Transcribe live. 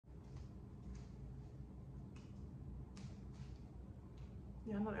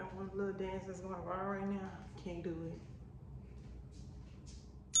Y'all know that one little dance that's going on right now? Can't do it.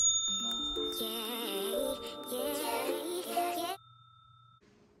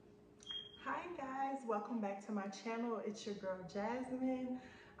 Hi guys, welcome back to my channel. It's your girl Jasmine.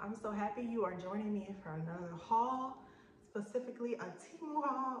 I'm so happy you are joining me for another haul, specifically a Temu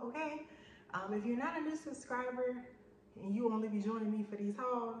haul, okay? If you're not a new subscriber and you only be joining me for these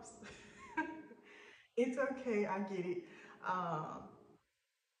hauls, it's okay, I get it.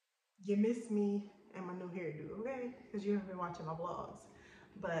 You miss me and my new hairdo, okay? Because you haven't been watching my vlogs.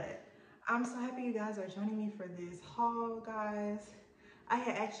 But I'm so happy you guys are joining me for this haul, guys. I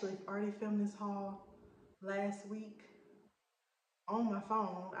had actually already filmed this haul last week on my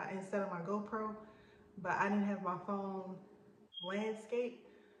phone instead of my GoPro, but I didn't have my phone landscape,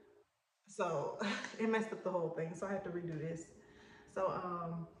 so it messed up the whole thing, so I had to redo this. So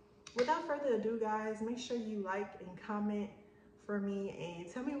without further ado, guys, make sure you like and comment for me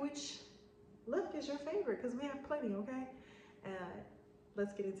and tell me which look is your favorite, because we have plenty, okay?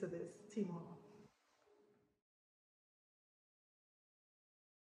 Let's get into this Temu haul.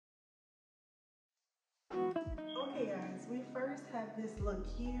 Okay guys, we first have this look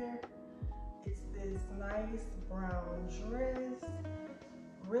here. It's this nice brown dress.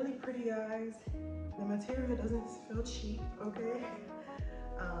 Really pretty, guys. The material doesn't feel cheap, okay?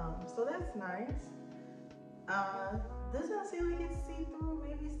 So that's nice. This doesn't seem like it's see-through,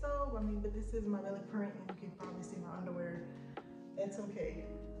 maybe so. I mean, but this is my belly print and you can probably see my underwear. That's okay.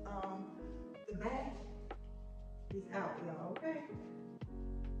 The back is out, y'all, okay?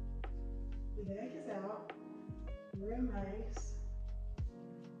 The back is out. Real nice.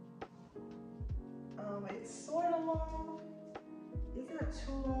 It's sort of long. It's not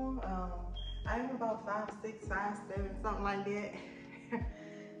too long. I'm about 5'6", 5'7", something like that.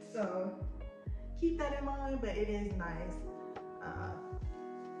 So keep that in mind, but it is nice.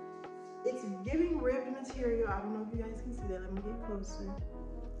 It's giving ribbed material. I don't know if you guys can see that. Let me get closer.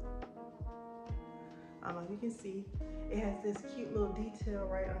 You can see it has this cute little detail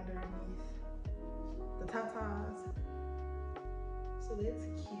right underneath the tatas. So that's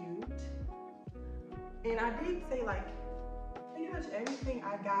cute. And I did say, like, pretty much everything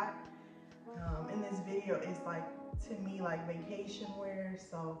I got in this video is like, to me, like vacation wear.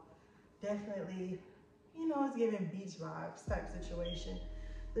 So definitely, you know, it's giving beach vibes type situation.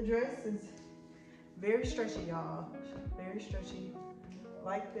 The dress is very stretchy, y'all. Very stretchy.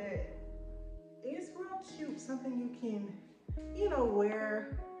 Like that. It's real cute. Something you can, you know,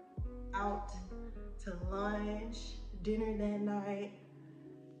 wear out to lunch, dinner that night.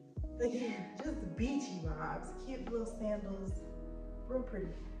 Again, just beachy vibes. Cute little sandals. Real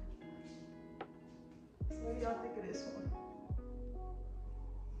pretty. So what do y'all think of this one?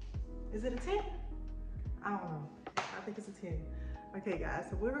 Is it a 10? I don't know. I think it's a 10. Okay guys,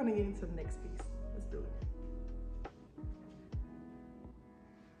 so we're gonna get into the next piece. Let's do it.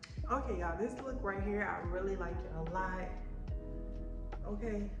 Okay y'all, this look right here, I really like it a lot.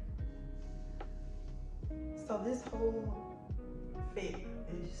 Okay. So this whole fit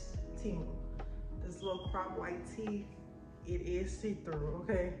is Temu. This little crop white tee, it is see-through,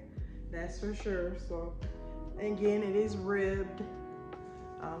 okay? That's for sure. So again, it is ribbed.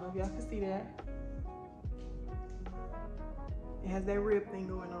 I don't know if y'all can see that. It has that rib thing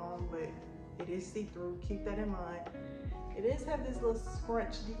going on, but it is see-through. Keep that in mind. It does have this little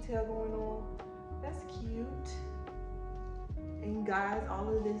scrunch detail going on. That's cute. And guys, all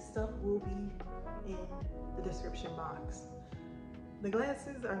of this stuff will be in the description box. The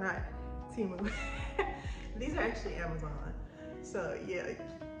glasses are not Temu. These are actually Amazon. So yeah,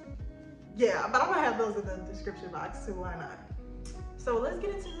 but I'm gonna have those in the description box, so why not? So let's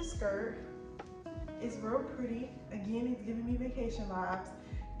get into the skirt. It's real pretty. Again, it's giving me vacation vibes.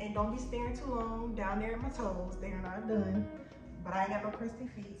 And don't be staring too long down there at my toes. They are not done. But I ain't got no crusty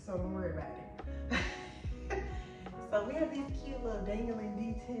feet, so don't worry about it. So we have these cute little dangling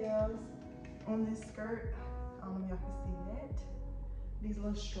details on this skirt. I don't know if y'all can see that. These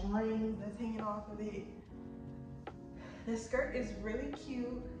little strings that's hanging off of it. The skirt is really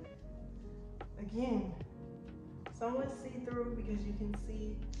cute. Again, somewhat see-through because you can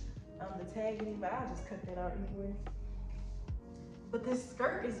see the tagging, but I'll just cut that out anyway. But this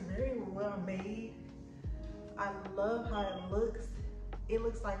skirt is very well made. I love how it looks. It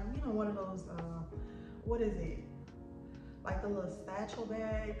looks like, you know, one of those, what is it? Like the little satchel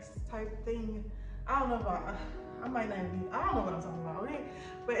bags type thing. I don't know about, I might not be, I don't know what I'm talking about, okay?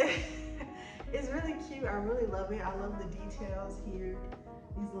 But it's really cute. I really love it. I love the details here.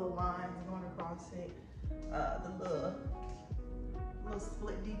 These little lines going across it. The little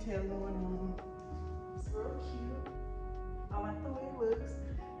split detail going on. It's real cute. I like the way it looks.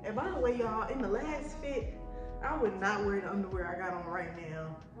 And by the way, y'all, in the last fit, I would not wear the underwear I got on right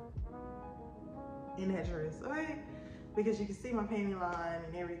now in that dress, okay? Because you can see my panty line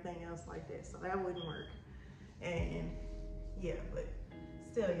and everything else like that, so that wouldn't work. And yeah, but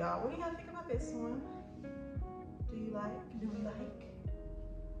still, y'all, what do y'all think about this one? Do we like?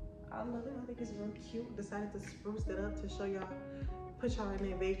 I love it. I think it's real cute. Decided to spruce it up to show y'all, put y'all in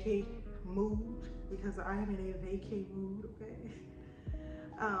that vacay mood, because I am in a vacay mood, okay?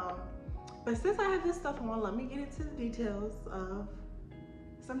 But since I have this stuff on, let me get into the details of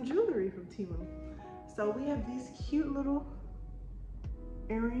some jewelry from Temu. So we have these cute little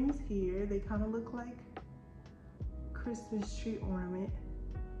earrings here. They kind of look like Christmas tree ornament,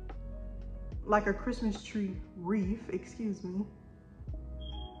 like a Christmas tree wreath, excuse me.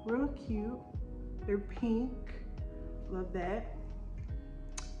 Real cute. They're pink. Love that.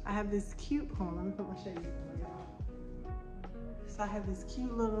 I have this cute, hold on, let me put my shades on, y'all. So I have this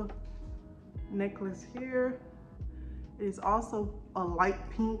cute little necklace here. It is also a light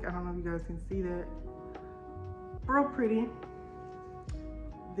pink. I don't know if you guys can see that. Real pretty.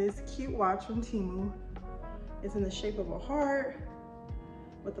 This cute watch from Temu. It's in the shape of a heart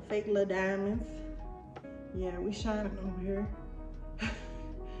with the fake little diamonds. Yeah, we shining over here.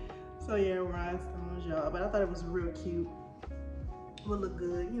 So yeah, rhinestones, y'all. But I thought it was real cute. Would look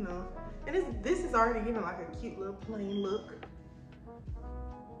good, you know. And this is already giving like a cute little plain look.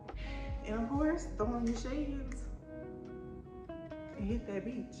 And of course, throw on your shades and hit that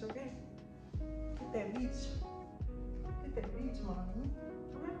beach, okay? Hit that beach. Hit that beach, mommy.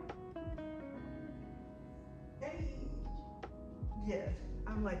 Okay? Hey. Yeah,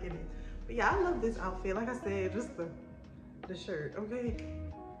 I'm liking it. But yeah, I love this outfit. Like I said, just the shirt, okay?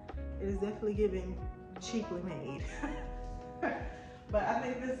 It is definitely giving cheaply made. But I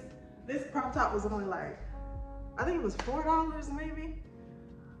think this crop top was only like, I think it was $4 maybe.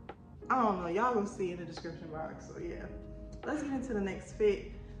 I don't know, y'all gonna see in the description box. So yeah, let's get into the next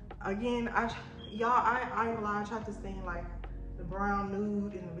fit. Again, I ain't gonna lie, I tried to stay in like the brown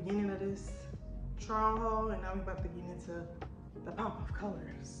nude in the beginning of this trial haul, and now we're about to get into the pop of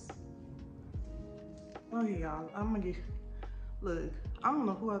colors. Okay, y'all, look, I don't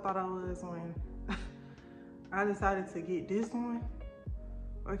know who I thought I was when I decided to get this one.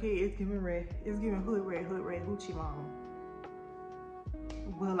 Okay, it's giving red. It's giving hood red, hoochie mom.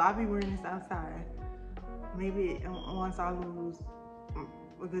 Well, I'll be wearing this outside. Maybe once I lose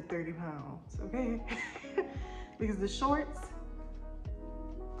a good 30 pounds, okay? Because the shorts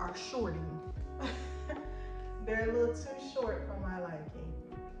are shorting. They're a little too short for my liking.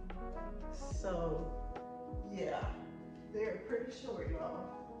 So, yeah, they're pretty short, y'all.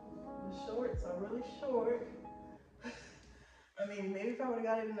 The shorts are really short. I mean, maybe if I would've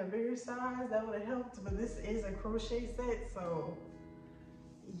got it in a bigger size, that would've helped, but this is a crochet set, so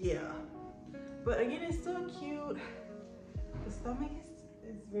yeah. But again, it's still cute. The stomach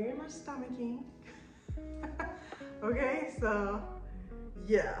is very much stomaching. Okay, so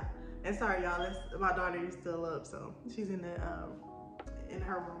yeah. And sorry, y'all, my daughter is still up, so she's in her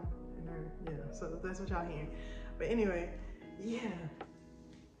room, yeah, so that's what y'all hearing. But anyway, yeah.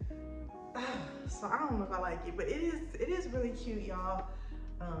 So I don't know if I like it, but it is really cute, y'all.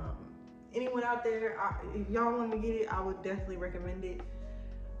 Anyone out there, if y'all want to get it, I would definitely recommend it.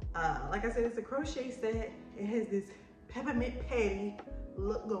 Like I said, it's a crochet set. It has this peppermint patty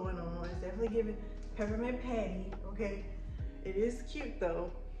look going on. It's definitely giving peppermint patty, okay? It is cute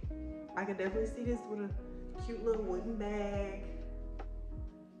though. I can definitely see this with a cute little wooden bag.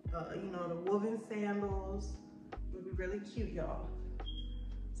 You know, the woven sandals would be really cute, y'all.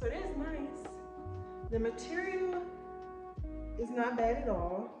 So it is nice. The material is not bad at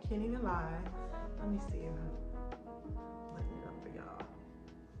all. Can't even lie. Let me see if I'm looking it up for y'all.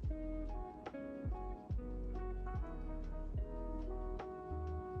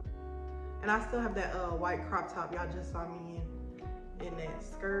 And I still have that white crop top y'all just saw me in that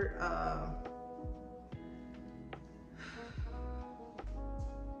skirt.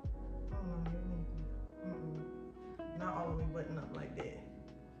 Not all the way buttoned up like that.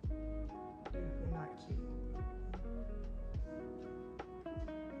 Definitely not cute.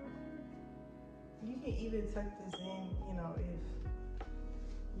 You can even tuck this in, you know,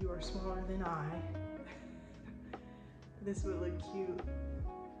 if you are smaller than I. This would look cute.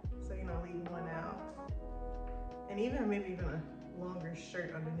 So, you know, leave one out. And maybe even a longer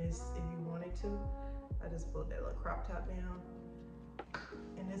shirt under this if you wanted to. I just pulled that little crop top down.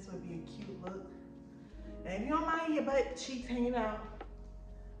 And this would be a cute look. And if you don't mind your butt cheeks hanging out,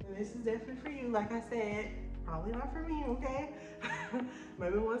 then this is definitely for you. Like I said, probably not for me, okay?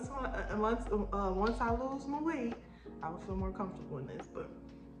 Maybe once I lose my weight, I would feel more comfortable in this. But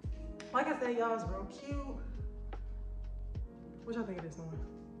like I said, y'all, it's real cute. What y'all think of this one?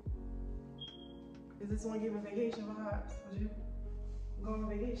 Is this one giving vacation vibes? Would you go on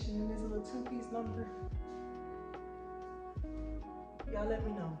vacation in this little two-piece number? Y'all let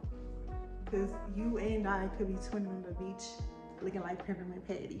me know. Cause you and I could be twinning on the beach looking like Peppermint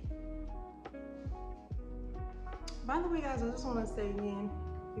Patty. By the way, guys, I just want to say again,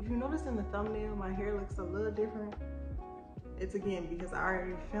 if you notice in the thumbnail, my hair looks a little different. It's again because I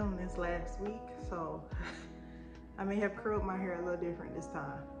already filmed this last week, so I may have curled my hair a little different this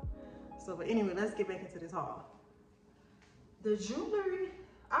time. So, but anyway, let's get back into this haul. The jewelry,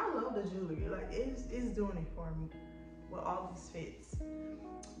 I love the jewelry. Like, it's doing it for me with all these fits.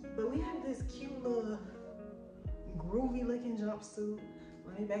 But we have this cute little groovy looking jumpsuit.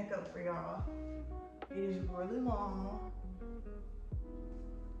 Let me back up for y'all. It is really long.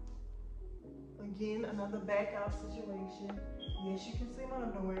 Again, another back out situation. Yes, you can see my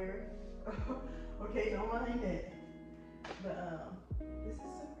underwear. Okay, don't mind that. But this is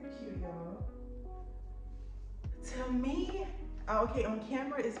super cute, y'all. To me, okay, on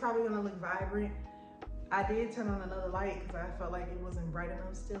camera it's probably gonna look vibrant. I did turn on another light because I felt like it wasn't bright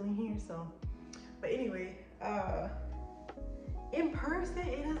enough still in here. So, but anyway, in person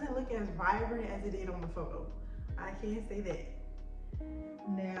it doesn't look as vibrant as it did on the photo. I can't say that.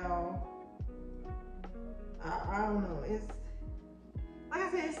 Now, I don't know. It's like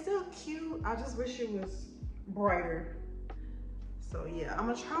I said, it's still cute. I just wish it was brighter. So yeah, I'm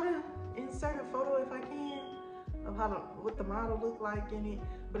gonna try to insert a photo if I can of what the model looked like in it.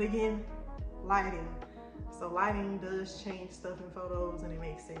 But again, lighting. So lighting does change stuff in photos and it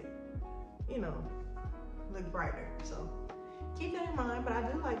makes it, you know, look brighter. So keep that in mind. But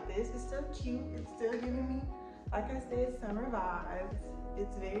I do like this. It's still cute. It's still giving me, like I said, summer vibes.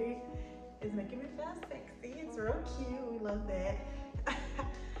 It's making me feel sexy. It's real cute. We love that.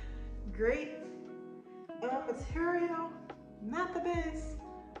 Great material. Not the best.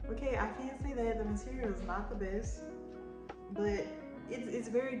 Okay, I can't say that the material is not the best, but it's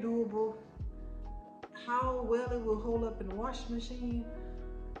very doable. How well it will hold up in the washing machine,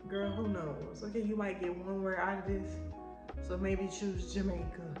 girl, who knows? Okay, you might get one wear out of this, so maybe choose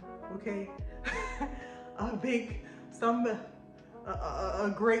Jamaica. Okay, a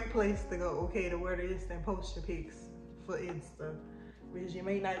great place to go. Okay, to wear this and post your pics for Insta, because you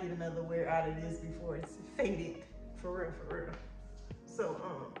may not get another wear out of this before it's faded. For real, for real. So,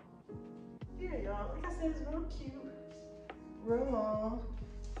 yeah, y'all, like I said, it's real cute, real long,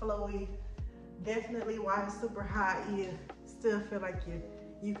 flowy. Definitely while it's super hot, you still feel like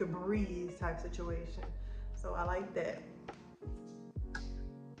you could breathe type situation. So I like that.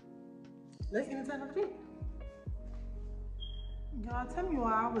 Let's get into another fit. Y'all, tell me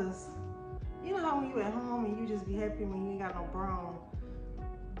why I was, you know how when you at home and you just be happy when you ain't got no bra on.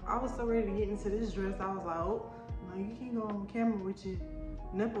 I was so ready to get into this dress, I was like, oh, no, you can't go on camera with your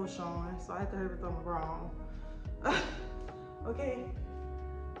nipples showing, so I had to hurry throw my bra on. Okay,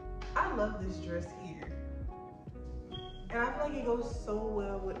 I love this dress here. And I feel like it goes so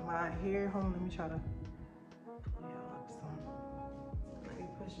well with my hair. Hold on, let me try to pull y'all up some. Let me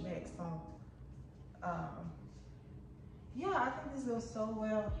push back some. Yeah, I think this goes so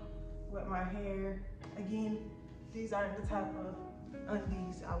well with my hair. Again, these aren't the type of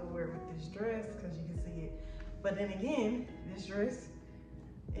undies I would wear with this dress because you can see it. But then again, this dress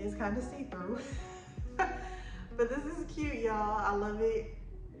is kind of see-through. But this is cute, y'all. I love it.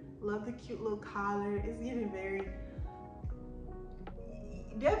 Love the cute little collar. It's getting very,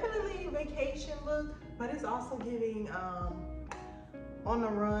 definitely vacation look, but it's also giving on the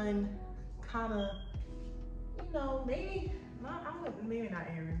run kind of, you know, maybe not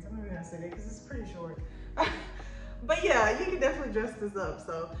earrings. I'm not gonna say that because it's pretty short. But yeah, you can definitely dress this up.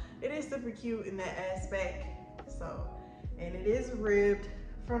 So it is super cute in that aspect. So, and it is ribbed.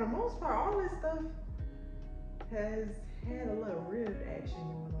 For the most part, all this stuff has had a little ribbed action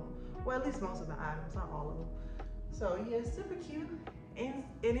going on. Well, at least most of the items, not all of them. So yeah, super cute. And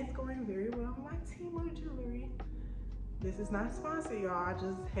it's going very well with my Temu jewelry. This is not sponsored, y'all. I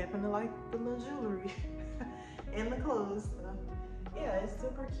just happen to like the little jewelry and the clothes. So yeah, it's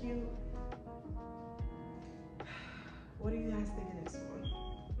super cute. What do you guys think of this one?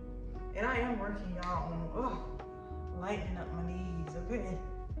 And I am working, y'all, on lightening up my knees, okay?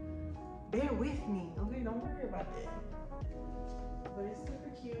 Bear with me, okay? Don't worry about that. But it's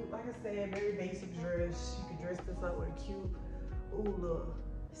super cute. Like I said, very basic dress. You can dress this up with a cute, little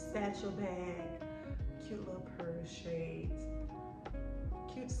satchel bag, cute little purse shades,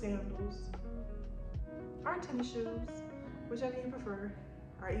 cute sandals, or tennis shoes, whichever you prefer,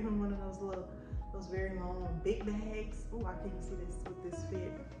 or even one of those little those very long big bags. Oh, I can't see this with this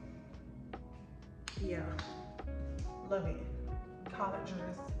fit. Yeah, love it. Collared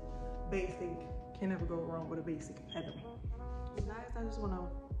dress, basic. Can never go wrong with a basic item. And guys, I just want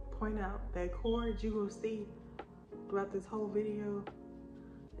to point out that cord you will see throughout this whole video.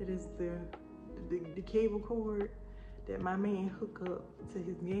 It is the cable cord that my man hooked up to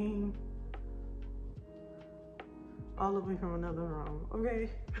his game all the way from another room, okay?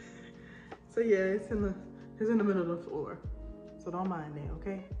 So yeah, it's in the middle of the floor. So don't mind that,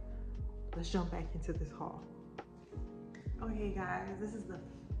 okay? Let's jump back into this haul. Okay guys, this is the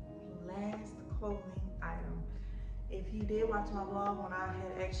last clothing item. If you did watch my vlog when I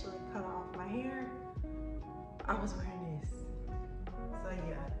had actually cut off my hair, I was wearing this. So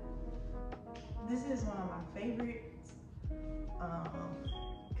yeah, this is one of my favorites.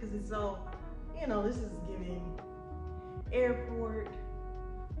 Cause it's so, you know, this is giving airport,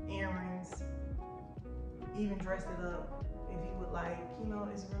 errands, even dress it up if you would like, you know,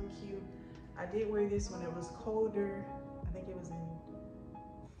 it's real cute. I did wear this when it was colder. I think it was in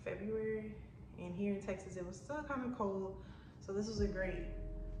February, and here in Texas it was still kind of cold, so this was a great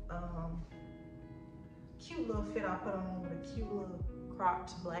cute little fit I put on with a cute little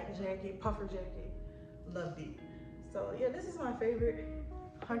cropped black jacket, puffer jacket. Loved it. So yeah, this is my favorite.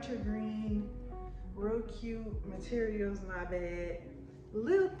 Hunter green, real cute, materials not bad,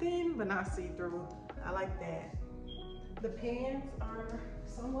 little thin but not see-through. I like that. The pants are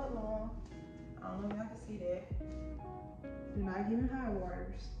somewhat long. I don't know if y'all can see that. They're not giving high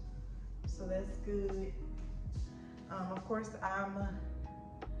waters, so that's good. Of course, I'm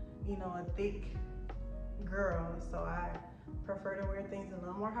a thick girl, so I prefer to wear things a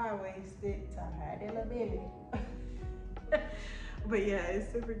little more high-waisted to hide that little belly. But yeah,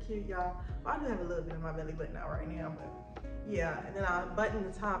 it's super cute, y'all. Well, I do have a little bit of my belly button out right now, but yeah. And then I button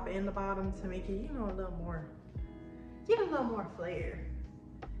the top and the bottom to make it, a little more, give it a little more flair.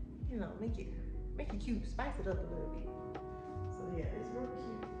 Make it cute, spice it up a little bit. So yeah, it's real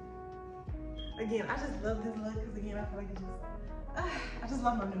cute. Again, I just love this look because again, I feel like I just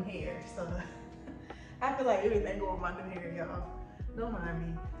love my new hair. So I feel like everything go with my new hair, y'all. Don't mind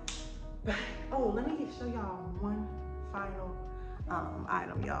me. But oh, let me show y'all one final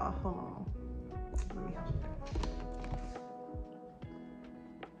item, y'all. Hold on. Let me help you.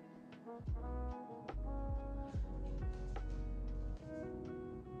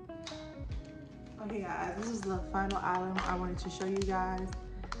 Okay guys, this is the final item I wanted to show you guys.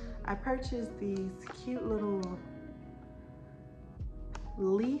 I purchased these cute little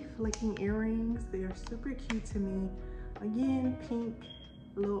leaf looking earrings. They're super cute to me. Again, pink,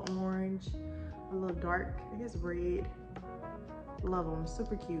 a little orange, a little dark, I guess red. Love them,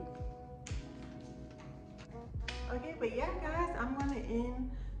 super cute. Okay, but yeah guys, I'm gonna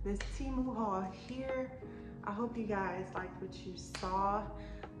end this Temu haul here. I hope you guys liked what you saw.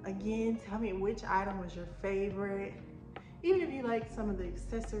 Again, tell me which item was your favorite. Even if you like some of the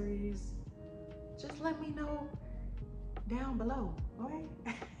accessories, just let me know down below, okay?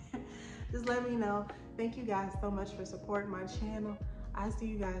 Just let me know. Thank you guys so much for supporting my channel. I'll see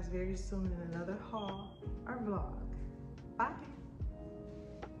you guys very soon in another haul or vlog. Bye.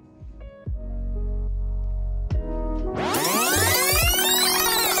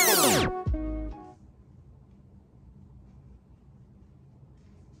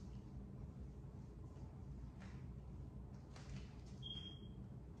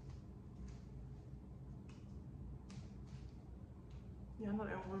 Y'all know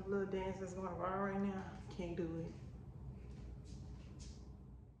that one little dance that's going on right now? Can't do it.